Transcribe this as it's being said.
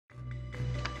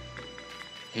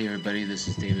Hey everybody, this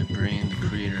is David Breen, the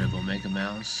creator of Omega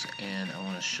Mouse, and I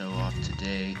want to show off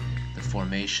today the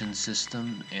formation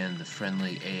system and the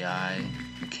friendly AI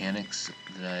mechanics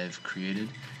that I've created.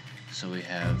 So we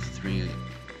have 3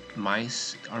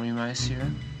 mice, army mice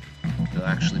here. They'll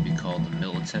actually be called the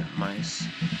militant mice,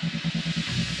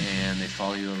 and they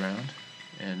follow you around,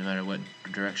 and no matter what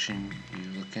direction you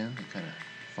look in, they kind of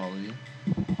follow you.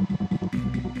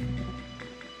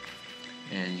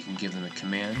 And you can give them a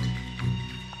command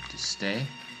to stay,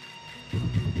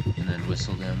 and then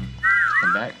whistle them to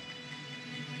come back.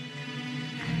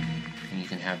 And you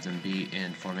can have them be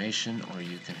in formation, or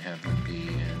you can have them be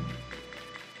in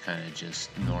kind of just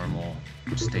normal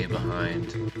stay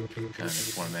behind kind of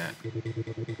format.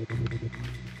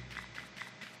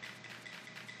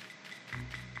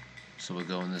 So we'll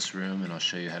go in this room and I'll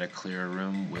show you how to clear a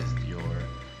room with your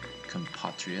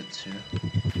compatriots here.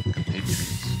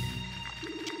 Compatriots.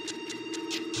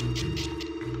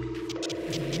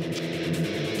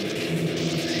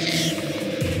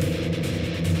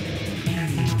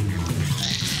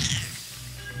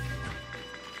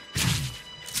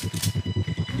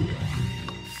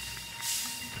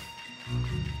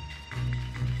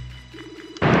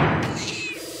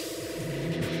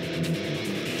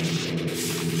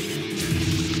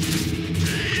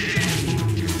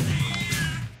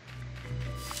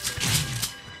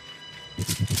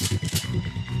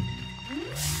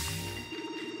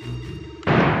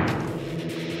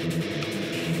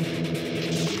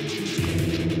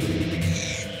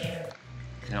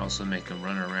 You can also make them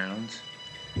run around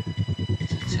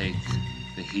to take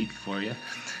the heat for you.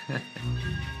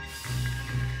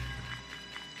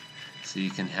 So you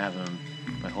can have them,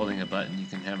 by holding a button, you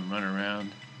can have them run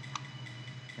around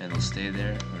and they'll stay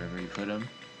there wherever you put them.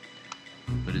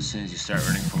 But as soon as you start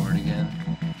running forward again,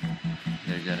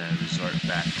 they're going to resort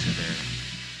back to their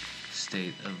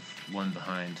state of one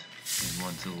behind and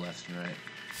one to the left and right.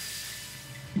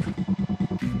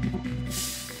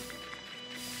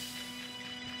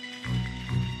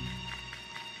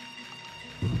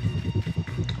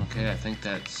 Okay, I think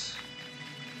that's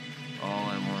all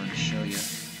I wanted to show you.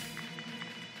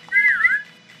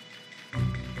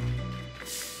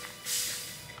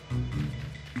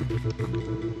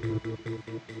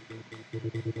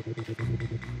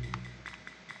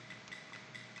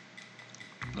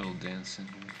 Little dance in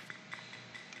here.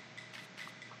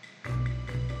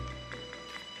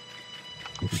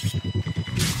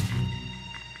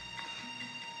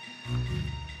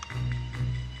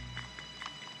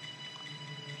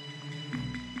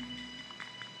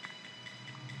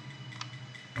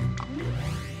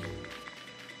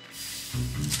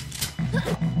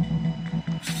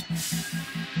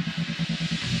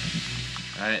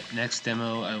 Alright, next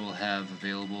demo I will have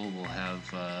available, we'll have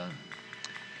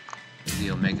the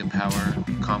Omega Power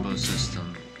combo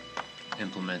system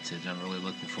implemented. I'm really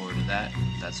looking forward to that.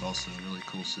 That's also a really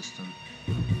cool system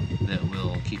that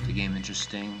will keep the game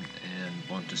interesting and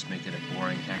won't just make it a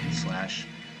boring hack and slash.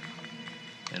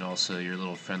 And also your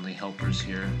little friendly helpers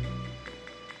here.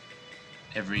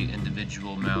 Every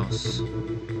individual mouse,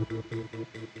 you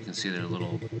can see their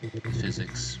little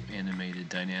physics animated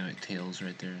dynamic tails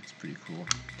right there. It's pretty cool.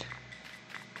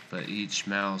 But each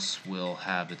mouse will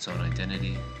have its own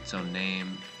identity, its own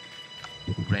name,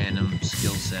 random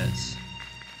skill sets,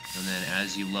 and then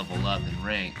as you level up in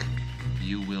rank,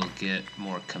 you will get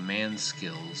more command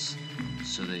skills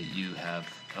so that you have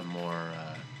a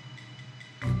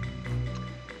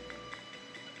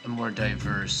more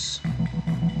diverse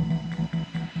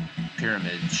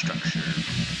pyramid structure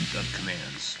of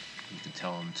commands. You can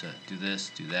tell them to do this,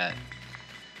 do that,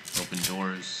 open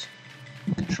doors,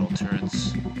 control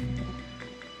turrets,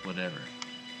 whatever.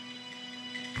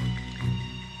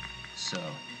 So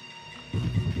the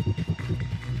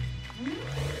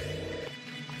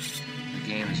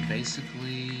game is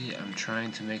basically, I'm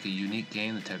trying to make a unique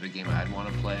game, the type of game I'd want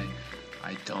to play.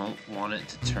 I don't want it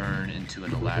to turn into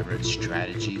an elaborate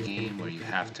strategy game where you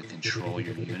have to control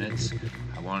your units.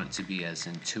 I want it to be as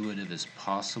intuitive as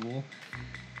possible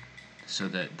so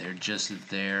that they're just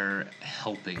there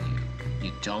helping you.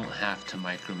 You don't have to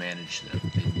micromanage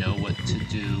them. They know what to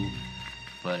do,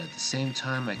 but at the same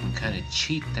time I can kind of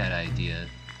cheat that idea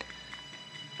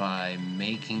by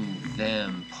making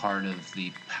them part of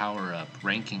the power-up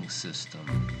ranking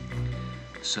system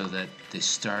so that they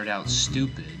start out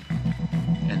stupid,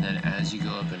 and then as you go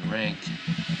up in rank,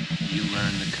 you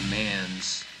learn the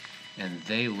commands, and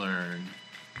they learn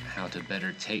how to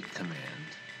better take command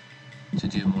to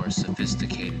do more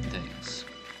sophisticated things.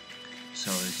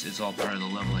 So it's all part of the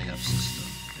leveling up system.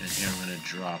 And here I'm going to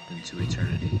drop into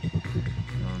eternity.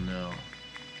 Oh no.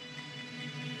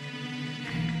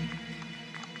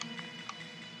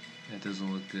 That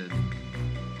doesn't look good.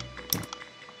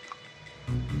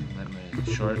 Let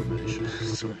my short,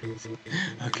 sorry.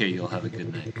 Okay, you'll have a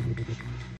good night.